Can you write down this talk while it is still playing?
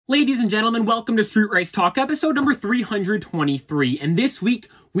Ladies and gentlemen, welcome to Street Race Talk, episode number 323. And this week,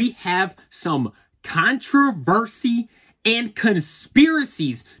 we have some controversy and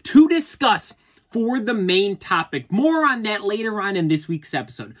conspiracies to discuss for the main topic. More on that later on in this week's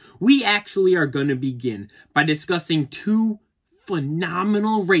episode. We actually are going to begin by discussing two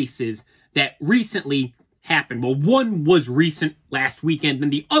phenomenal races that recently happened. Well, one was recent last weekend,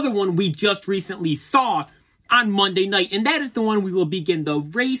 and the other one we just recently saw on Monday night, and that is the one we will begin. The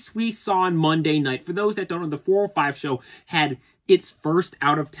race we saw on Monday night. For those that don't know, the 405 show had its first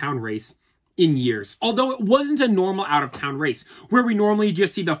out-of-town race in years. Although it wasn't a normal out-of-town race, where we normally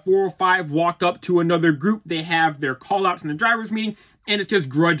just see the 405 walk up to another group. They have their call-outs in the driver's meeting, and it's just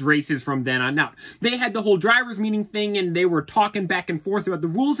grudge races from then on out. They had the whole driver's meeting thing, and they were talking back and forth about the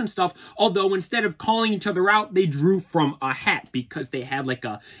rules and stuff, although instead of calling each other out, they drew from a hat, because they had like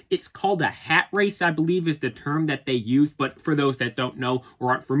it's called a hat race, I believe is the term that they use, but for those that don't know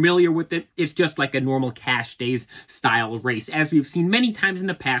or aren't familiar with it, it's just like a normal cash days style race, as we've seen many times in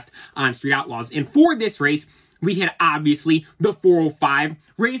the past on Street Outlaws. And for this race, we had obviously the 405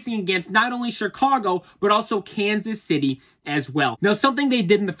 racing against not only Chicago, but also Kansas City as well. Now, something they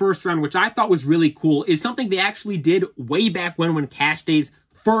did in the first round, which I thought was really cool, is something they actually did way back when Cash Days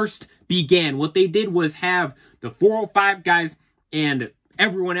first began. What they did was have the 405 guys and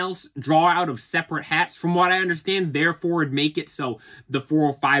everyone else draw out of separate hats, from what I understand. Therefore, it'd make it so the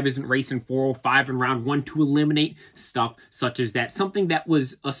 405 isn't racing 405 in round one, to eliminate stuff such as that. Something that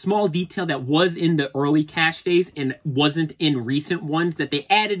was a small detail that was in the early Cash Days and wasn't in recent ones that they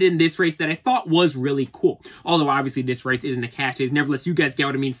added in this race that I thought was really cool. Although, obviously, this race isn't a Cash Days. Nevertheless, you guys get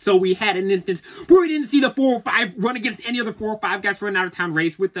what I mean. So we had an instance where we didn't see the 405 run against any other 405 guys for an out-of-town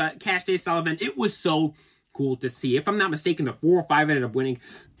race with the Cash Days style event. It was so cool to see. If I'm not mistaken, the 405 ended up winning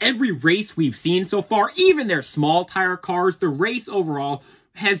every race we've seen so far, even their small tire cars. The race overall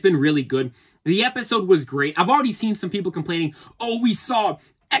has been really good. The episode was great. I've already seen some people complaining, oh, we saw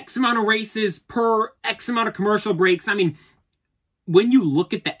X amount of races per X amount of commercial breaks. I mean, when you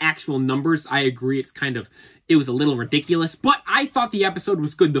look at the actual numbers, I agree it was a little ridiculous, but I thought the episode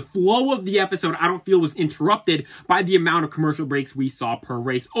was good. The flow of the episode, I don't feel, was interrupted by the amount of commercial breaks we saw per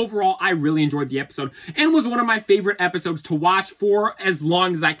race. Overall, I really enjoyed the episode and was one of my favorite episodes to watch for as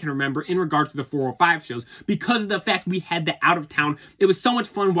long as I can remember in regards to the 405 shows, because of the fact we had the out of town. It was so much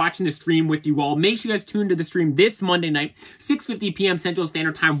fun watching the stream with you all. Make sure you guys tune to the stream this Monday night, 6:50 p.m. Central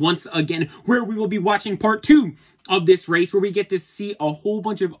Standard Time, once again, where we will be watching part 2 of this race, where we get to see a whole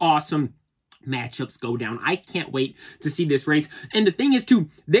bunch of awesome matchups go down. I can't wait to see this race. And the thing is, too,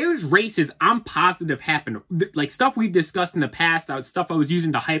 there's races I'm positive happened. Like stuff we've discussed in the past, stuff I was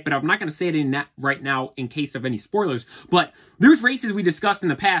using to hype it up. I'm not going to say it in that right now in case of any spoilers, but there's races we discussed in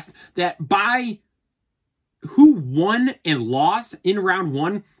the past that by who won and lost in round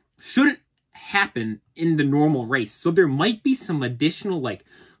one shouldn't happen in the normal race. So there might be some additional, like,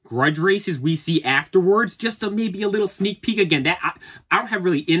 grudge races we see afterwards, just to maybe a little sneak peek. Again, that I don't have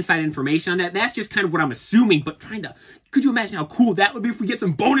really inside information on that. That's just kind of what I'm assuming, but could you imagine how cool that would be if we get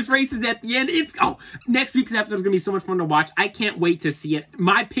some bonus races at the end? Next week's episode is going to be so much fun to watch. I can't wait to see it.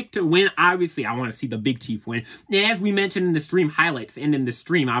 My pick to win, obviously, I want to see the Big Chief win. And as we mentioned in the stream highlights and in the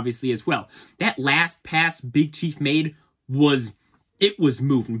stream, obviously, as well, that last pass Big Chief made was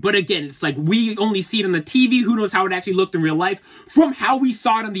moving. But again, it's like we only see it on the TV. Who knows how it actually looked in real life? From how we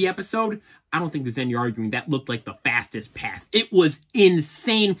saw it on the episode, I don't think there's any arguing that looked like the fastest pass. It was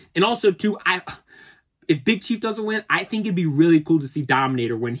insane. And also, too, if Big Chief doesn't win, I think it'd be really cool to see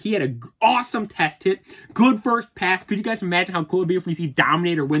Dominator win. He had an awesome test hit. Good first pass. Could you guys imagine how cool it'd be if we see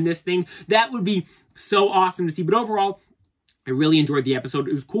Dominator win this thing? That would be so awesome to see. But overall, I really enjoyed the episode.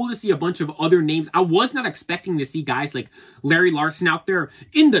 It was cool to see a bunch of other names. I was not expecting to see guys like Larry Larson out there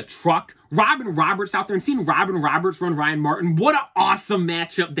in the truck, Robin Roberts out there, and seeing Robin Roberts run Ryan Martin. What an awesome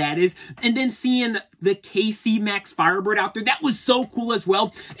matchup that is. And then seeing the KC Max Firebird out there, that was so cool as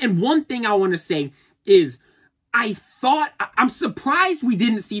well. And one thing I want to say is I'm surprised we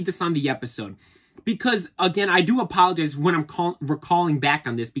didn't see this on the episode. Because, again, I do apologize when I'm recalling back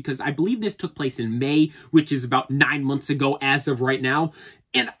on this, because I believe this took place in May, which is about 9 months ago as of right now.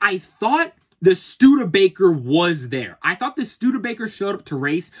 And I thought the Studebaker was there. I thought the Studebaker showed up to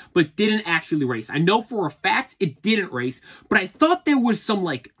race, but didn't actually race. I know for a fact it didn't race, but I thought there was some,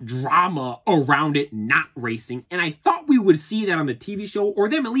 like, drama around it not racing. And I thought we would see that on the TV show, or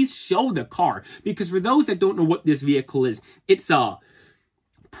them at least show the car. Because for those that don't know what this vehicle is, it's a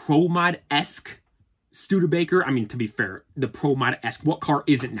Pro Mod-esque Studebaker. I mean, to be fair, the Pro Mod-esque, what car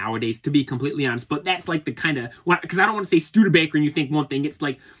isn't nowadays, to be completely honest? But that's like the kind of, because I don't want to say Studebaker and you think one thing. It's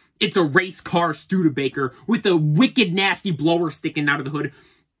like, it's a race car Studebaker with a wicked nasty blower sticking out of the hood.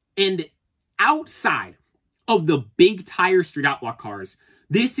 And outside of the big tire Street Outlaw cars,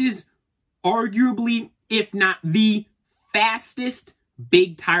 this is arguably, if not the fastest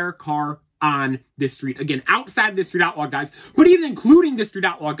big tire car on the street. Again, outside the Street Outlaw guys, but even including the Street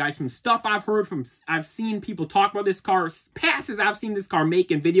Outlaw guys, from stuff I've heard, I've seen people talk about this car, passes I've seen this car make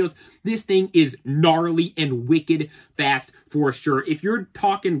in videos, this thing is gnarly and wicked fast for sure. If you're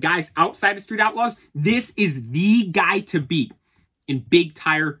talking guys outside of Street Outlaws, this is the guy to beat in big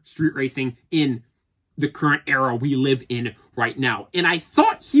tire street racing in the current era we live in right now. And I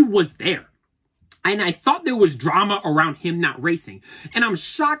thought he was there. And I thought there was drama around him not racing. And I'm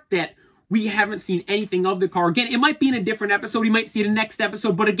shocked that we haven't seen anything of the car. Again, it might be in a different episode. You might see it in the next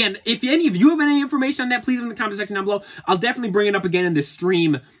episode. But again, if any of you have any information on that, please in the comment section down below. I'll definitely bring it up again in the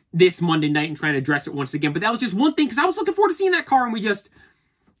stream this Monday night and try and address it once again. But that was just one thing, because I was looking forward to seeing that car and we just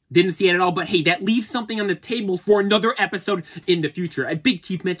didn't see it at all. But hey, that leaves something on the table for another episode in the future. Big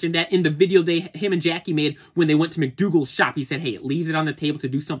Chief mentioned that in the video him and Jackie made when they went to McDougal's shop. He said, hey, it leaves it on the table to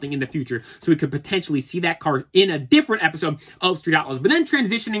do something in the future, so we could potentially see that car in a different episode of Street Outlaws. But then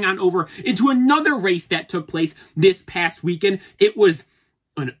transitioning on over into another race that took place this past weekend. It was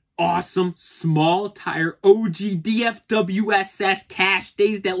an awesome small tire OG DFWSS cash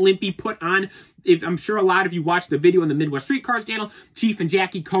days that Limpy put on. I'm sure a lot of you watched the video on the Midwest Street Cars channel. Chief and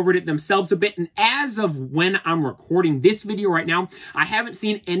Jackie covered it themselves a bit. And as of when I'm recording this video right now, I haven't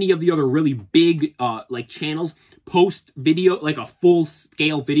seen any of the other really big like channels post video, like a full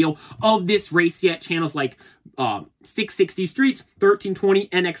scale video of this race yet. Channels like 660 Streets, 1320,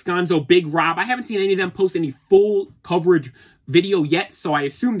 NX Gonzo, Big Rob. I haven't seen any of them post any full coverage video yet, so I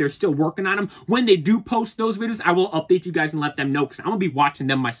assume they're still working on them. When they do post those videos, I will update you guys and let them know, because I'm gonna be watching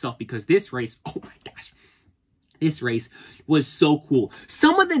them myself, because this race, oh my gosh, this race was so cool.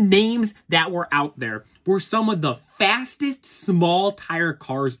 Some of the names that were out there were some of the fastest small tire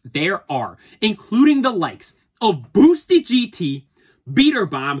cars there are, including the likes of Boosted GT, Beater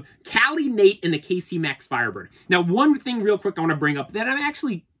Bomb, Cali Nate, and the KC Max Firebird. Now, one thing real quick I want to bring up that I'm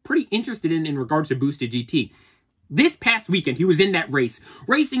actually pretty interested in regards to Boosted GT. This past weekend, he was in that race,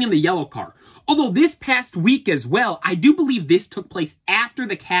 racing in the yellow car. Although this past week as well, I do believe this took place after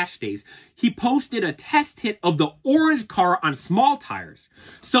the cash days. He posted a test hit of the orange car on small tires.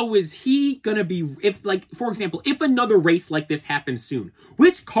 So is he going to be, if like, for example, if another race like this happens soon,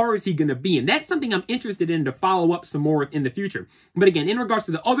 which car is he going to be in? That's something I'm interested in to follow up some more in the future. But again, in regards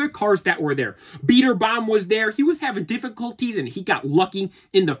to the other cars that were there, Beater Bomb was there. He was having difficulties and he got lucky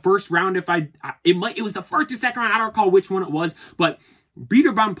in the first round. It was the first and second round. I don't recall which one it was, but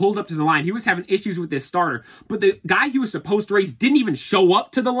Beater Bomb pulled up to the line. He was having issues with his starter, but the guy he was supposed to race didn't even show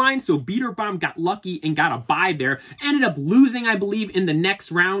up to the line, so Beater Bomb got lucky and got a bye there. Ended up losing, I believe, in the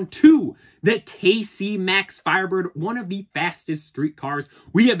next round to the KC Max Firebird, one of the fastest street cars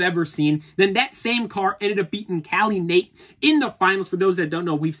we have ever seen. Then that same car ended up beating Cali Nate in the finals. For those that don't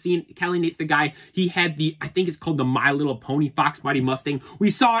know, we've seen Cali Nate's the guy. He had the, I think it's called the My Little Pony Fox Body Mustang.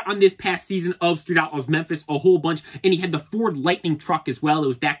 We saw it on this past season of Street Outlaws Memphis a whole bunch. And he had the Ford Lightning truck as well. It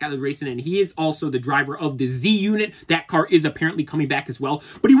was that guy that was racing, and he is also the driver of the Z unit. That car is apparently coming back as well.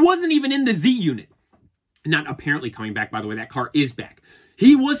 But he wasn't even in the Z unit. Not apparently coming back, by the way. That car is back.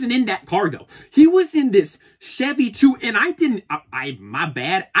 He wasn't in that car, though. He was in this Chevy 2, and my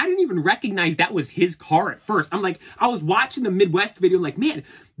bad, I didn't even recognize that was his car at first. I'm like, I was watching the Midwest video, I'm like, man,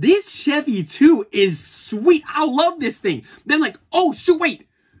 this Chevy 2 is sweet. I love this thing. Then like, oh, shoot, wait,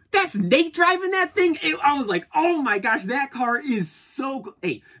 that's Nate driving that thing? I was like, oh my gosh, that car is so good.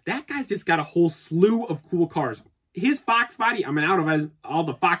 Hey, that guy's just got a whole slew of cool cars. His Fox body, I mean, out of all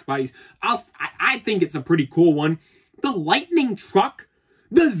the Fox bodies, I think it's a pretty cool one. The Lightning truck,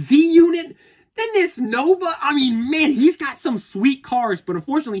 the Z unit, then this Nova. I mean, man, he's got some sweet cars, but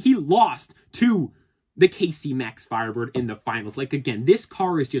unfortunately, he lost to the KC Max Firebird in the finals. Like, again, this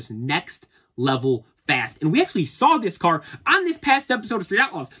car is just next level fast. And we actually saw this car on this past episode of Street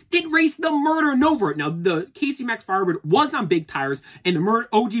Outlaws. It raced the Murder Nova. Now, the KC Max Firebird was on big tires, and the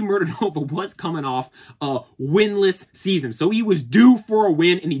OG Murder Nova was coming off a winless season. So he was due for a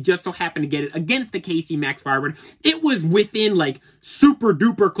win, and he just so happened to get it against the KC Max Firebird. It was within, like, super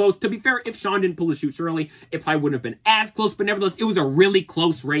duper close. To be fair, if Sean didn't pull his chutes early, it probably wouldn't have been as close, but nevertheless, it was a really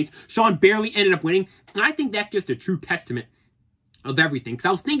close race. Sean barely ended up winning, and I think that's just a true testament of everything. Because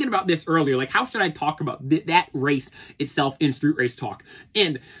I was thinking about this earlier, like, how should I talk about that race itself in Street Race Talk?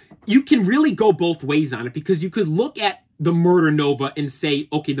 And you can really go both ways on it, because you could look at the Murder Nova and say,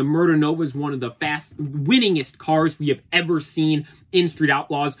 okay, the Murder Nova is one of the winningest cars we have ever seen in Street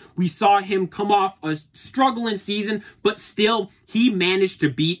Outlaws. We saw him come off a struggling season, but still, he managed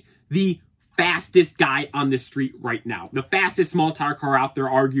to beat the fastest guy on the street right now. The fastest small tire car out there,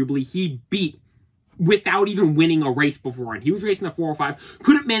 arguably. He beat without even winning a race before. And he was racing the 405,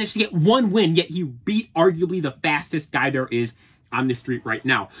 couldn't manage to get one win, yet he beat arguably the fastest guy there is on the street right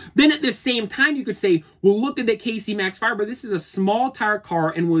now. Then at the same time, you could say, well, look at the KC Max Firebird. This is a small tire car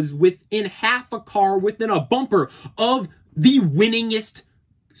and was within half a car, within a bumper of the winningest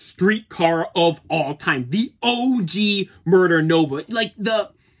street car of all time. The OG Murder Nova. Like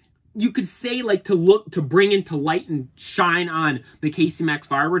you could say, like, to bring into light and shine on the KC Max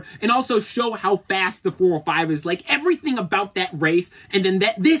Firebird and also show how fast the 405 is, like everything about that race. And then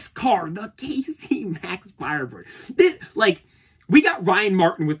this car, the KC Max Firebird, we got Ryan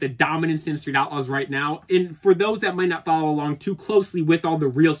Martin with the dominance in Street Outlaws right now. And for those that might not follow along too closely with all the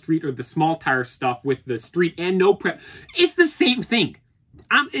real street or the small tire stuff with the street and no prep, it's the same thing.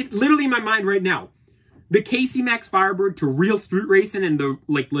 It's literally in my mind right now. The KC Max Firebird to real street racing and the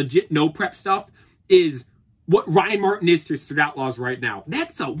legit no prep stuff is what Ryan Martin is to Street Outlaws right now.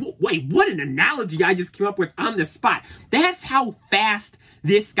 Wait, what an analogy I just came up with on the spot. That's how fast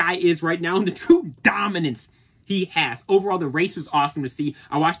this guy is right now and the true dominance he has. Overall, the race was awesome to see.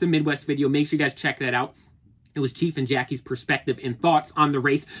 I watched the Midwest video. Make sure you guys check that out. It was Chief and Jackie's perspective and thoughts on the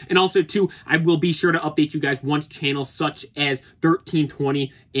race. And also, too, I will be sure to update you guys once channels such as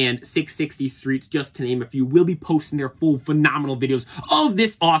 1320 and 660 Streets, just to name a few, will be posting their full phenomenal videos of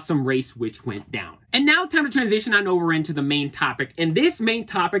this awesome race which went down. And now time to transition on over into the main topic. And this main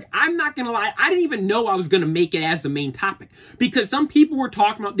topic, I'm not going to lie, I didn't even know I was going to make it as the main topic. Because some people were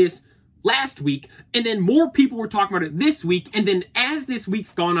talking about this last week, and then more people were talking about it this week, and then as this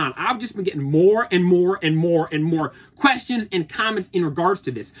week's gone on, I've just been getting more and more and more and more questions and comments in regards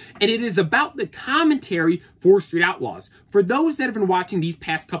to this, and it is about the commentary for Street Outlaws. For those that have been watching these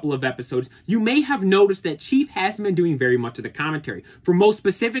past couple of episodes, you may have noticed that Chief hasn't been doing very much of the commentary. For most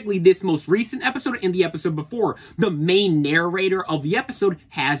specifically this most recent episode and the episode before, the main narrator of the episode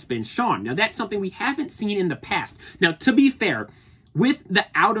has been Sean. Now that's something we haven't seen in the past. Now to be fair, with the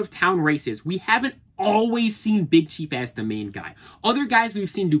out-of-town races, we haven't always seen Big Chief as the main guy. Other guys we've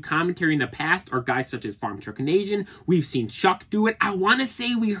seen do commentary in the past are guys such as Farm Truck Nation. We've seen Chuck do it. I want to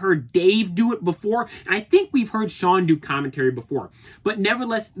say we heard Dave do it before, and I think we've heard Sean do commentary before. But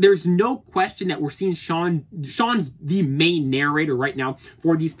nevertheless, there's no question that we're seeing Sean's the main narrator right now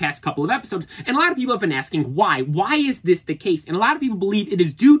for these past couple of episodes. And a lot of people have been asking why. Why is this the case? And a lot of people believe it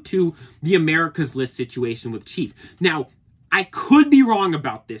is due to the America's List situation with Chief. Now, I could be wrong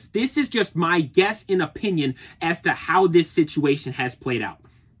about this. This is just my guess and opinion as to how this situation has played out.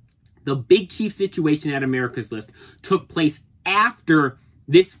 The Big Chief situation at America's List took place after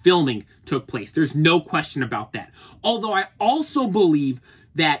this filming took place. There's no question about that. Although I also believe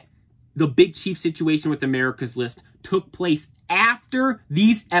that the Big Chief situation with America's List took place after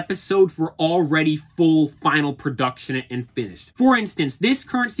these episodes were already full final production and finished. For instance, this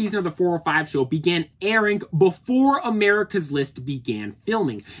current season of the 405 show began airing before America's List began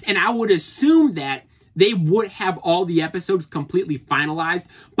filming. And I would assume that they would have all the episodes completely finalized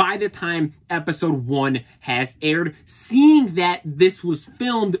by the time episode 1 has aired, seeing that this was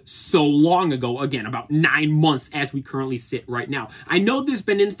filmed so long ago, again, about 9 months as we currently sit right now. I know there's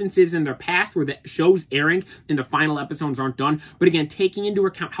been instances in the past where the show's airing and the final episodes aren't done, but again, taking into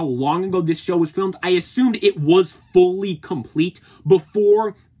account how long ago this show was filmed, I assumed it was fully complete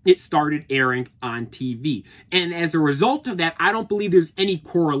before it started airing on TV. And as a result of that, I don't believe there's any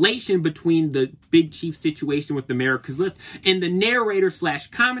correlation between the Big Chief situation with America's List and the narrator slash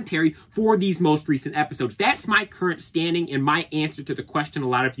commentary for these most recent episodes. That's my current standing and my answer to the question a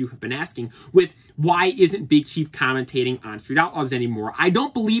lot of you have been asking with why isn't Big Chief commentating on Street Outlaws anymore? I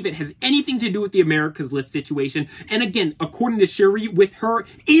don't believe it has anything to do with the America's List situation. And again, according to Sherry, with her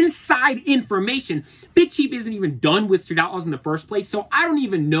inside information, Big Chief isn't even done with Street Outlaws in the first place. So I don't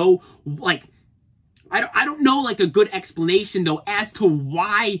even know, like, I don't know, like, a good explanation, though, as to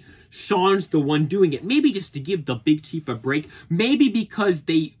why Sean's the one doing it. Maybe just to give the Big Chief a break. Maybe because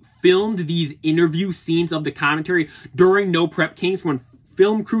they filmed these interview scenes of the commentary during No Prep Kings when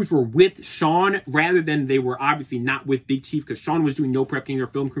film crews were with Sean rather than they were obviously not with Big Chief because Sean was doing No Prep Kings or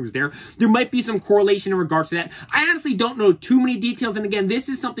film crews there. There might be some correlation in regards to that. I honestly don't know too many details. And again, this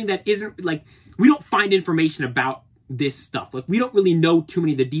is something that isn't, like, we don't find information about this stuff. Like, we don't really know too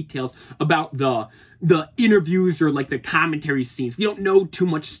many of the details about the interviews or, like, the commentary scenes. We don't know too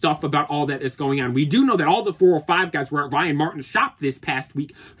much stuff about all that is going on. We do know that all the 405 guys were at Ryan Martin's shop this past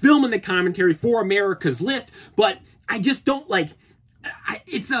week filming the commentary for America's List, but I just don't, like,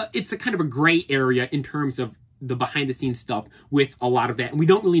 it's a kind of a gray area in terms of the behind-the-scenes stuff with a lot of that, and we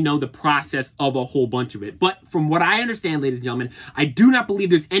don't really know the process of a whole bunch of it. But from what I understand, ladies and gentlemen, I do not believe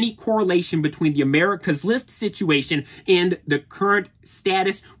there's any correlation between the America's List situation and the current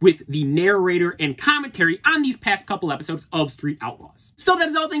status with the narrator and commentary on these past couple episodes of Street Outlaws. So that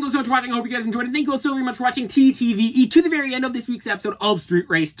is all. Thank you so much for watching. I hope you guys enjoyed it. Thank you all so very much for watching TTVE to the very end of this week's episode of Street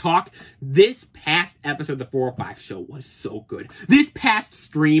Race Talk. This past episode, the 405 show, was so good. This past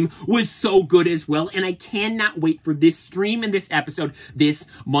stream was so good as well, and I cannot wait for this stream and this episode this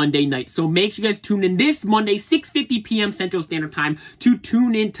Monday night. So make sure you guys tune in this Monday, 6:50 p.m. Central Standard Time, to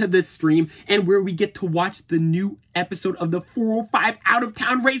tune into the stream and where we get to watch the new episode of the 405 Out of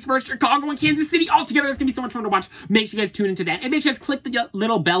Town Race versus Chicago and Kansas City all together. It's gonna be so much fun to watch. Make sure you guys tune into that, and make sure you guys click the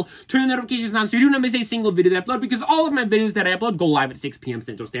little bell, turn the notifications on so you do not miss a single video that I upload, because all of my videos that I upload go live at 6 p.m.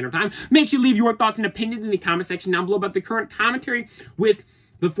 Central Standard Time. Make sure you leave your thoughts and opinions in the comment section down below about the current commentary with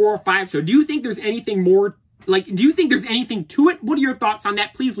the 405 show. Do you think there's anything more? Do you think there's anything to it? What are your thoughts on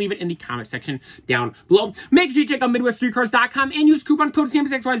that? Please leave it in the comment section down below. Make sure you check out MidwestStreetCars.com and use coupon code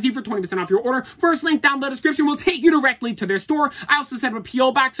SAMXYZ for 20% off your order. First link down below the description will take you directly to their store. I also set up a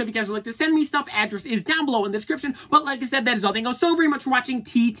P.O. box, so if you guys would like to send me stuff, address is down below in the description. But like I said, that is all. Thank you so very much for watching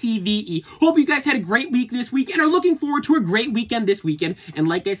TTVE. Hope you guys had a great week this week and are looking forward to a great weekend this weekend. And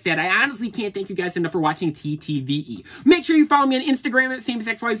like I said, I honestly can't thank you guys enough for watching TTVE. Make sure you follow me on Instagram at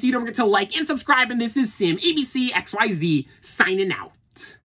SamXYZ. Don't forget to like and subscribe. And this is Sam ABC XYZ signing out.